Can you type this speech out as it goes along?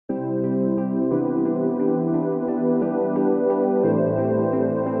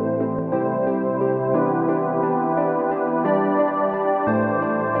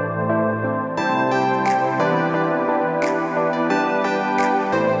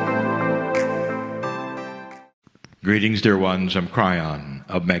Greetings, dear ones. I'm Kryon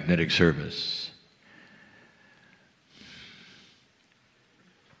of Magnetic Service.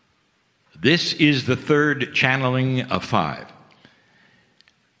 This is the third channeling of 5.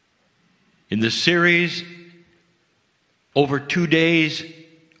 In the series over 2 days,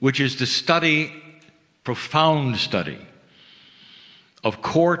 which is the study, profound study of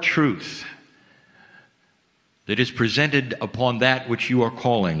core truth that is presented upon that which you are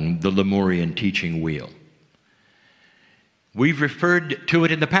calling the Lemurian teaching wheel. We've referred to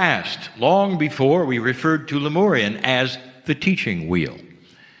it in the past, long before we referred to Lemurian as the teaching wheel.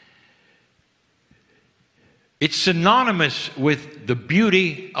 It's synonymous with the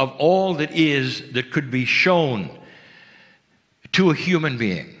beauty of all that is that could be shown to a human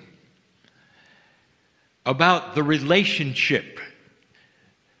being about the relationship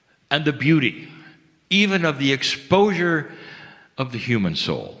and the beauty, even of the exposure of the human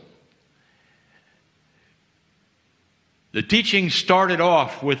soul. The teaching started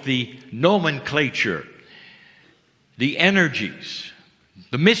off with the nomenclature, the energies,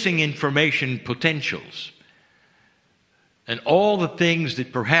 the missing information potentials, and all the things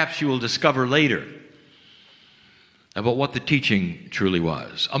that perhaps you will discover later about what the teaching truly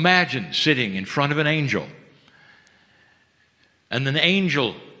was. Imagine sitting in front of an angel, and an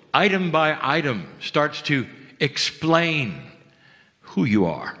angel, item by item, starts to explain who you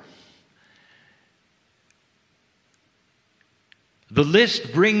are. The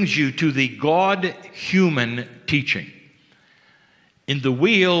list brings you to the God-human teaching. In the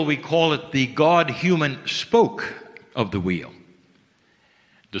wheel, we call it the God-human spoke of the wheel.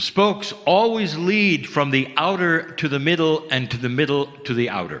 The spokes always lead from the outer to the middle and to the middle to the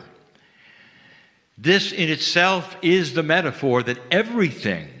outer. This in itself is the metaphor that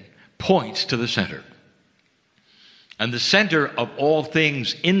everything points to the center. And the center of all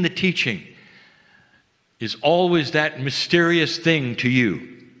things in the teaching is always that mysterious thing to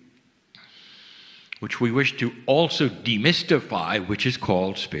you, which we wish to also demystify, which is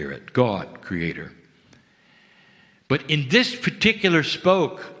called Spirit, God, Creator. But in this particular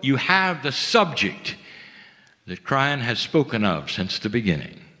spoke, you have the subject that Kryon has spoken of since the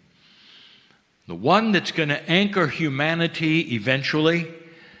beginning. The one that's going to anchor humanity eventually.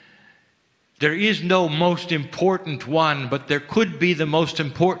 There is no most important one, but there could be the most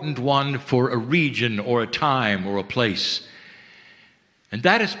important one for a region or a time or a place. And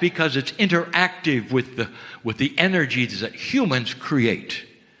that is because it's interactive with the energies that humans create.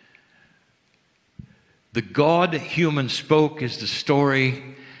 The God-human spoke is the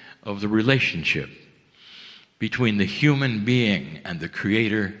story of the relationship between the human being and the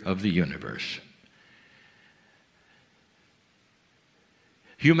creator of the universe.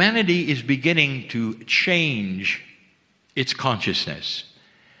 Humanity is beginning to change its consciousness.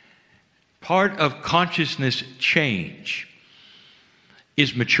 Part of consciousness change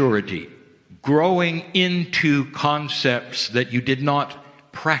is maturity, growing into concepts that you did not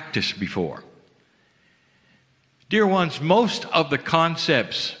practice before. Dear ones, most of the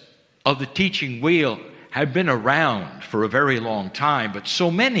concepts of the teaching wheel have been around for a very long time, but so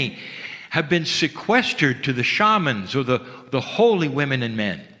many have been sequestered to the shamans or the holy women and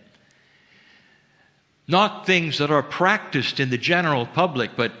men. Not things that are practiced in the general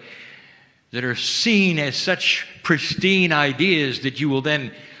public, but that are seen as such pristine ideas that you will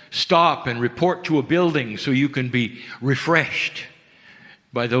then stop and report to a building so you can be refreshed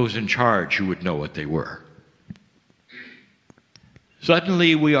by those in charge who would know what they were.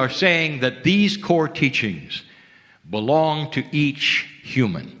 Suddenly we are saying that these core teachings belong to each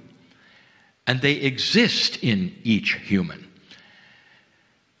human. And they exist in each human.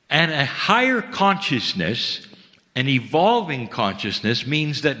 And a higher consciousness, an evolving consciousness,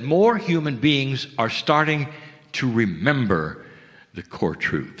 means that more human beings are starting to remember the core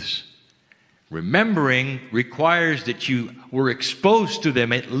truths. Remembering requires that you were exposed to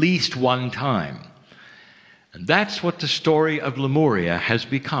them at least one time. And that's what the story of Lemuria has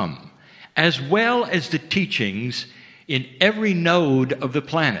become, as well as the teachings in every node of the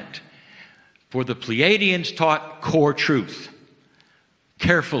planet. For the Pleiadians taught core truth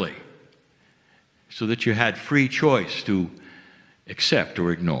carefully so that you had free choice to accept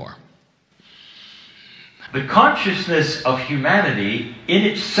or ignore. The consciousness of humanity in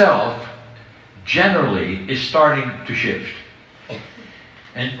itself generally is starting to shift.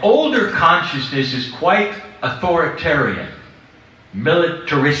 An older consciousness is quite authoritarian,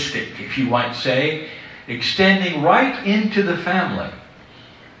 militaristic, if you might say, extending right into the family.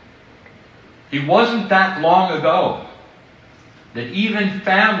 It wasn't that long ago that even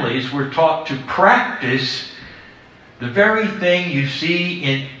families were taught to practice the very thing you see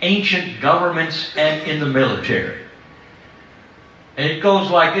in ancient governments and in the military. And it goes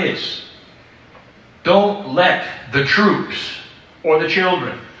like this. Don't let the troops or the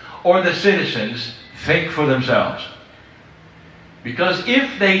children or the citizens think for themselves. Because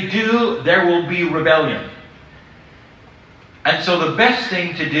if they do, there will be rebellion. And so the best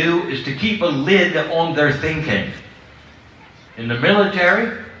thing to do is to keep a lid on their thinking. In the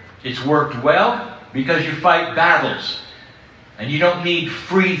military, it's worked well because you fight battles. And you don't need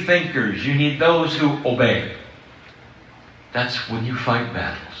free thinkers. You need those who obey. That's when you fight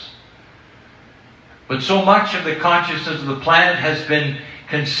battles. But so much of the consciousness of the planet has been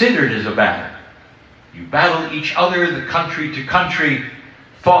considered as a battle. You battle each other, the country to country,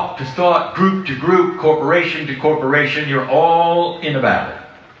 thought to thought, group to group, corporation to corporation. You're all in a battle.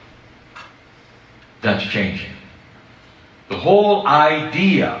 That's changing. The whole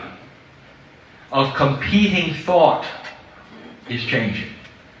idea of competing thought is changing.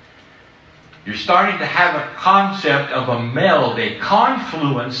 You're starting to have a concept of a meld, a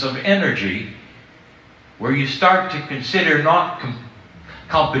confluence of energy, where you start to consider not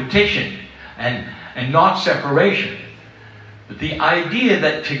competition and not separation, but the idea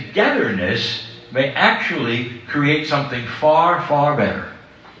that togetherness may actually create something far, far better.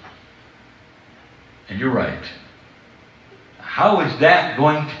 And you're right. How is that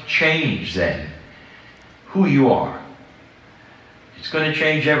going to change then who you are? It's going to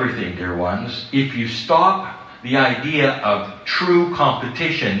change everything, dear ones, if you stop the idea of true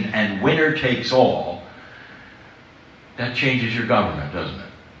competition and winner takes all. That changes your government, doesn't it?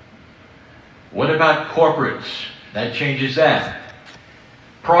 What about corporates? That changes that.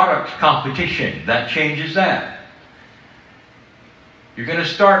 Product competition, that changes that. You're going to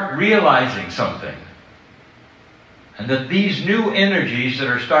start realizing something. And that these new energies that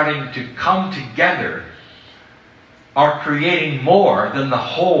are starting to come together are creating more than the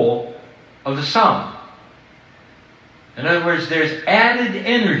whole of the sum. In other words, there's added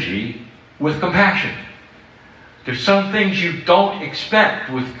energy with compassion. There's some things you don't expect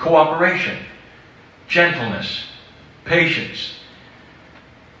with cooperation, gentleness, patience.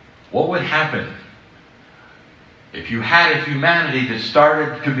 What would happen if you had a humanity that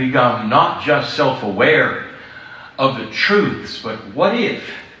started to become not just self-aware of the truths, but what if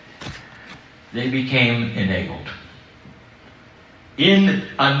they became enabled? In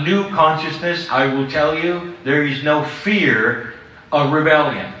a new consciousness, I will tell you, there is no fear of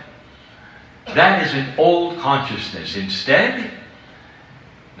rebellion. That is an old consciousness. Instead,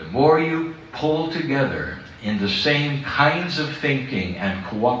 the more you pull together in the same kinds of thinking and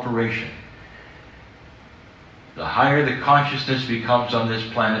cooperation, the higher the consciousness becomes on this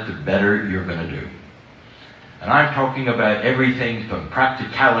planet, the better you're going to do. And I'm talking about everything from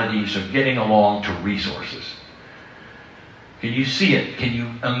practicalities of getting along to resources. Can you see it? Can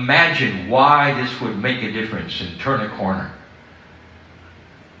you imagine why this would make a difference and turn a corner?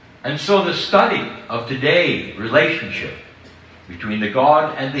 And so the study of today, relationship between the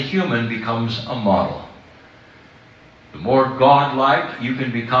God and the human, becomes a model. The more God-like you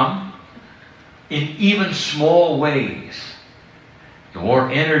can become, in even small ways, the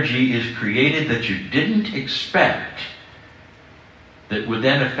more energy is created that you didn't expect, that would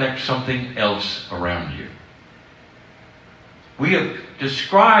then affect something else around you. We have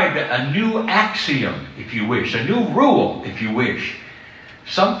described a new axiom, if you wish, a new rule, if you wish,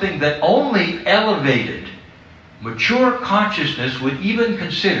 something that only elevated, mature consciousness would even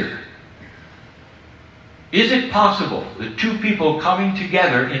consider. Is it possible that two people coming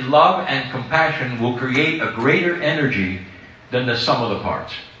together in love and compassion will create a greater energy than the sum of the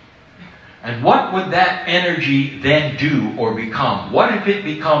parts? And what would that energy then do or become? What if it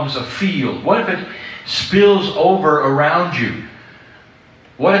becomes a field? What if it spills over around you?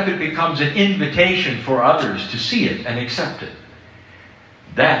 What if it becomes an invitation for others to see it and accept it?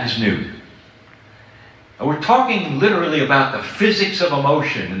 That is new. And we're talking literally about the physics of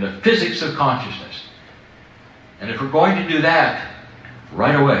emotion and the physics of consciousness. And if we're going to do that,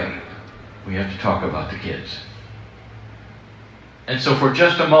 right away, we have to talk about the kids. And so for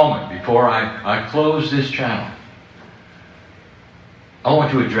just a moment, before I close this channel, I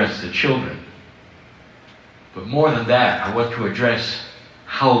want to address the children. But more than that, I want to address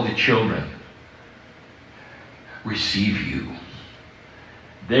how the children receive you.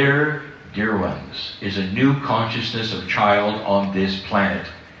 There, dear ones, is a new consciousness of child on this planet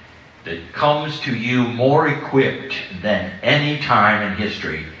that comes to you more equipped than any time in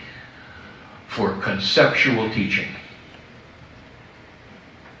history for conceptual teaching.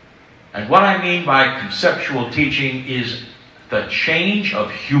 And what I mean by conceptual teaching is the change of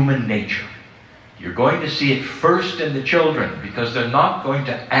human nature. You're going to see it first in the children because they're not going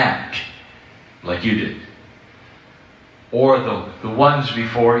to act like you did. or the ones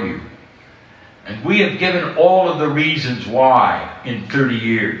before you. And we have given all of the reasons why in 30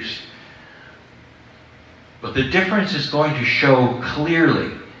 years. But the difference is going to show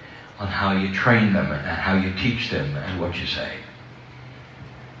clearly on how you train them and how you teach them and what you say.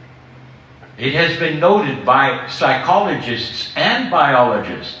 It has been noted by psychologists and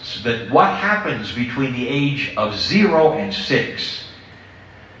biologists that what happens between the age of 0 and 6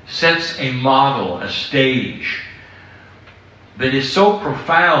 sets a model, a stage, that is so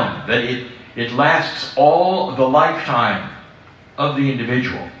profound that it lasts all the lifetime of the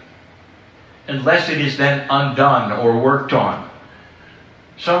individual, unless it is then undone or worked on.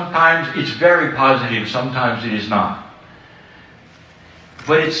 Sometimes it's very positive, sometimes it is not.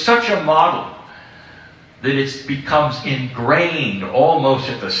 But it's such a model that it becomes ingrained almost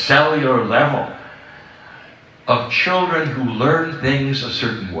at the cellular level of children who learn things a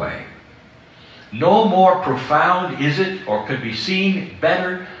certain way. No more profound is it, or could be seen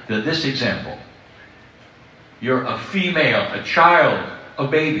better than this example. You're a female, a child, a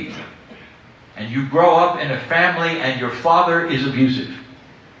baby, and you grow up in a family and your father is abusive.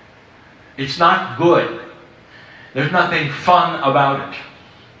 It's not good. There's nothing fun about it.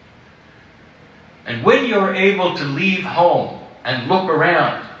 And when you're able to leave home and look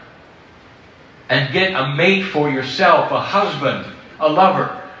around and get a mate for yourself, a husband, a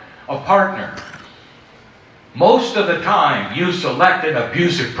lover, a partner, most of the time you select an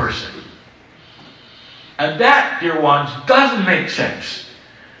abusive person. And that, dear ones, doesn't make sense.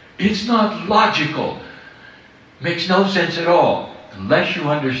 It's not logical. Makes no sense at all unless you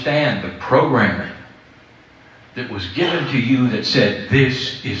understand the programming that was given to you that said,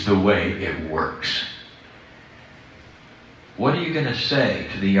 this is the way it works. What are you going to say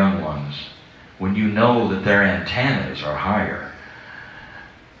to the young ones when you know that their antennas are higher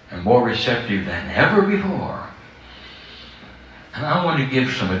and more receptive than ever before? And I want to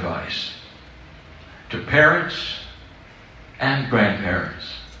give some advice to parents and grandparents.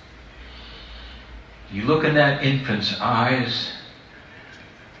 You look in that infant's eyes,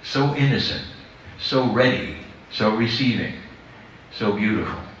 so innocent, so ready, so receiving, so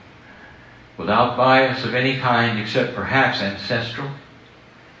beautiful, without bias of any kind except perhaps ancestral.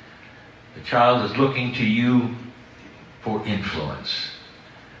 The child is looking to you for influence,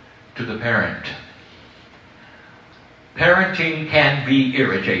 to the parent. Parenting can be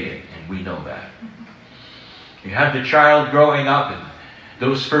irritating, and we know that. You have the child growing up in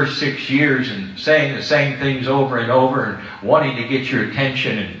those first 6 years and saying the same things over and over and wanting to get your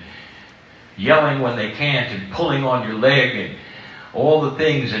attention and yelling when they can't and pulling on your leg and all the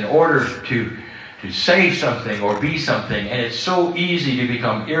things in order to say something or be something, and it's so easy to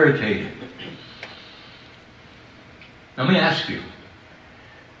become irritated. Let me ask you,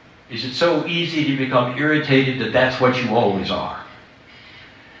 is it so easy to become irritated that that's what you always are?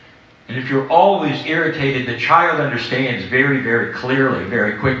 And if you're always irritated, the child understands very, very clearly,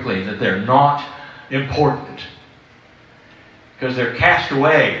 very quickly, that they're not important. Because they're cast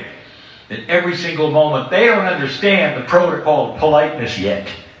away in every single moment. They don't understand the protocol of politeness yet.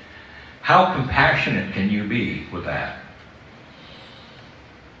 How compassionate can you be with that?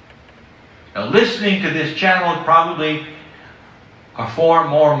 Now, listening to this channel probably are far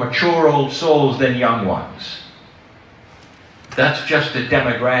more mature old souls than young ones. That's just the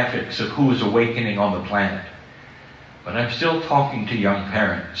demographics of who is awakening on the planet. But I'm still talking to young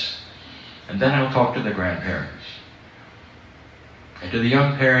parents. And then I'll talk to the grandparents. And to the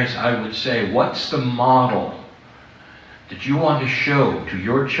young parents, I would say, what's the model that you want to show to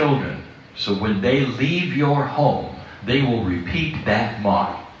your children so when they leave your home, they will repeat that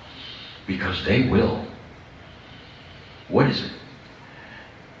model? Because they will. What is it?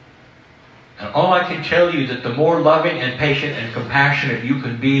 And all I can tell you is that the more loving and patient and compassionate you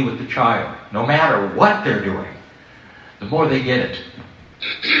can be with the child, no matter what they're doing, the more they get it.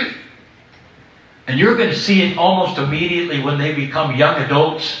 And you're going to see it almost immediately when they become young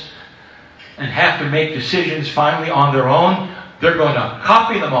adults and have to make decisions finally on their own. They're going to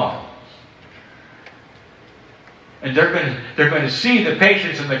copy them all. And they're going to see the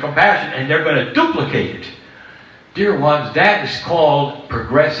patience and the compassion, and they're going to duplicate it. Dear ones, that is called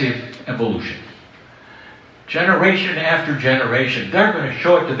progressive evolution. Generation after generation, they're going to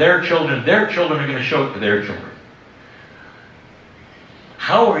show it to their children are going to show it to their children.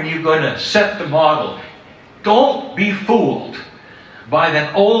 How are you going to set the model? Don't be fooled by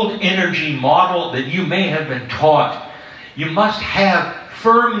that old energy model that you may have been taught. You must have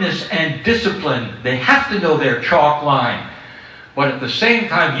firmness and discipline. They have to know their chalk line. But at the same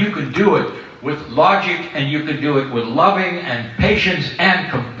time, you can do it with logic, and you can do it with loving and patience and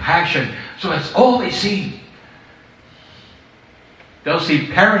compassion. So that's all they see. They'll see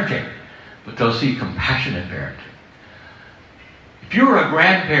parenting, but they'll see compassionate parenting. If you're a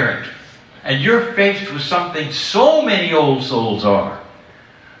grandparent and you're faced with something so many old souls are,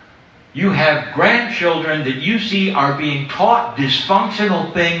 you have grandchildren that you see are being taught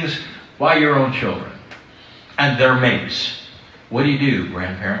dysfunctional things by your own children and their mates. What do,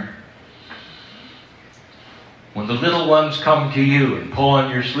 grandparent? When the little ones come to you and pull on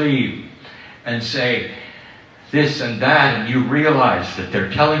your sleeve and say this and that, and you realize that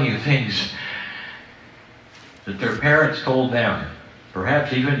they're telling you things that their parents told them,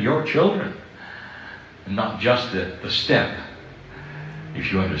 perhaps even your children, and not just the step,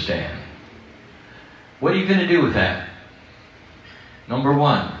 if you understand. What are you going to do with that? Number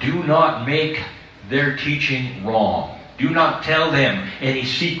one, do not make their teaching wrong. Do not tell them any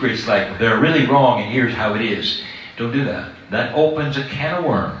secrets like they're really wrong and here's how it is. Don't do that. That opens a can of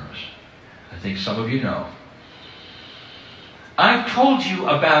worms. I think some of you know. I've told you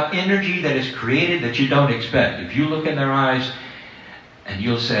about energy that is created that you don't expect. If you look in their eyes and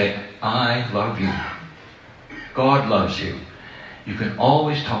you'll say, I love you. God loves you. You can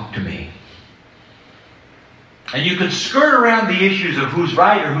always talk to me. And you can skirt around the issues of who's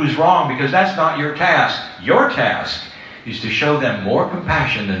right or who's wrong because that's not your task. Your task is to show them more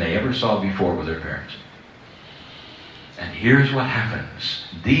compassion than they ever saw before with their parents. And here's what happens.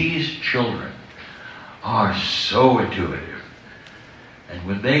 These children are so intuitive. And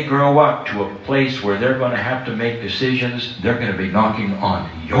when they grow up to a place where they're going to have to make decisions, they're going to be knocking on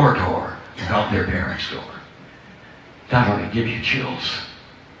your door, not their parents' door. That ought to give you chills.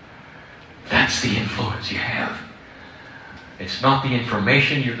 That's the influence you have. It's not the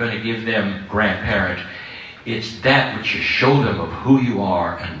information you're going to give them, grandparent. It's that which you show them of who you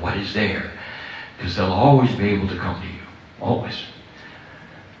are and what is there. Because they'll always be able to come to you. Always.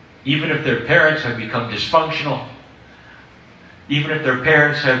 Even if their parents have become dysfunctional, even if their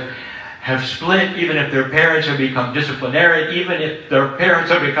parents have split, even if their parents have become disciplinary, even if their parents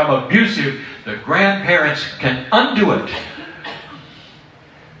have become abusive, the grandparents can undo it.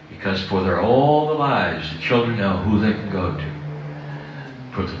 Because for their all the lives, the children know who they can go to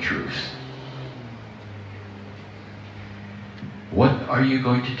for the truth. What are you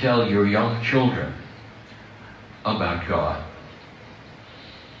going to tell your young children about God?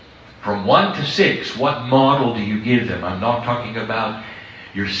 From 1 to 6, what model do you give them? I'm not talking about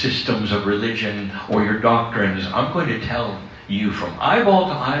your systems of religion or your doctrines. I'm going to tell you from eyeball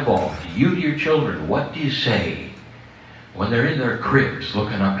to eyeball, you to your children, what do you say when they're in their cribs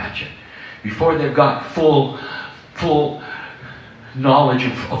looking up at you? Before they've got full knowledge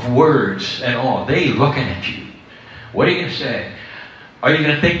of words and all, they looking at you. What are you going to say? Are you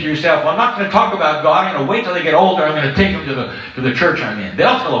going to think to yourself, well, I'm not going to talk about God. I'm going to wait till they get older. I'm going to take them to the church I'm in.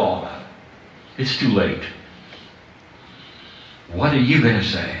 They'll tell all about it. It's too late. What are you going to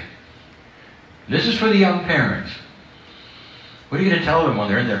say? This is for the young parents. What are you going to tell them when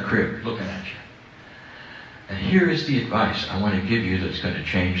they're in their crib looking at you? And here is the advice I want to give you that's going to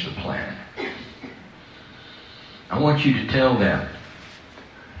change the plan. I want you to tell them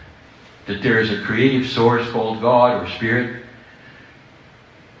that there is a creative source called God or Spirit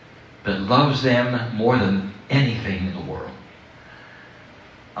that loves them more than anything in the world.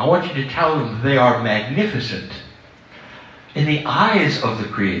 I want you to tell them they are magnificent in the eyes of the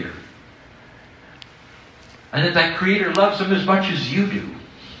Creator. And that Creator loves them as much as you do.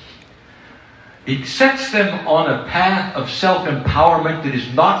 It sets them on a path of self-empowerment that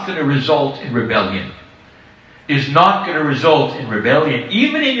is not going to result in rebellion. Is not going to result in rebellion,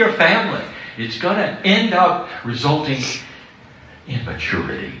 even in your family. It's going to end up resulting in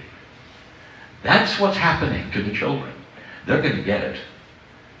maturity. That's what's happening to the children. They're going to get it.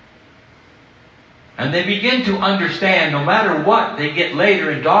 And they begin to understand, no matter what they get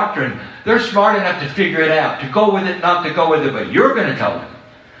later in doctrine, they're smart enough to figure it out, to go with it, not to go with it, but you're going to tell them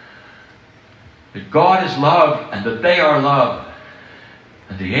that God is love and that they are love.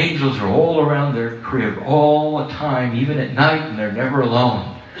 And the angels are all around their crib all the time, even at night, and they're never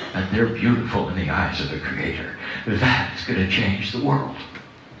alone. And they're beautiful in the eyes of the Creator. That's going to change the world.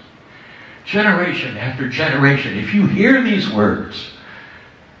 Generation after generation, if you hear these words,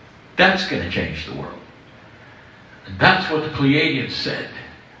 that's going to change the world. And that's what the Pleiadians said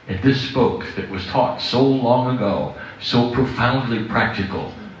in this book that was taught so long ago, so profoundly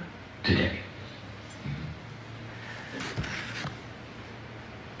practical today.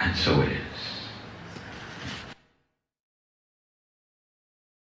 And so it is.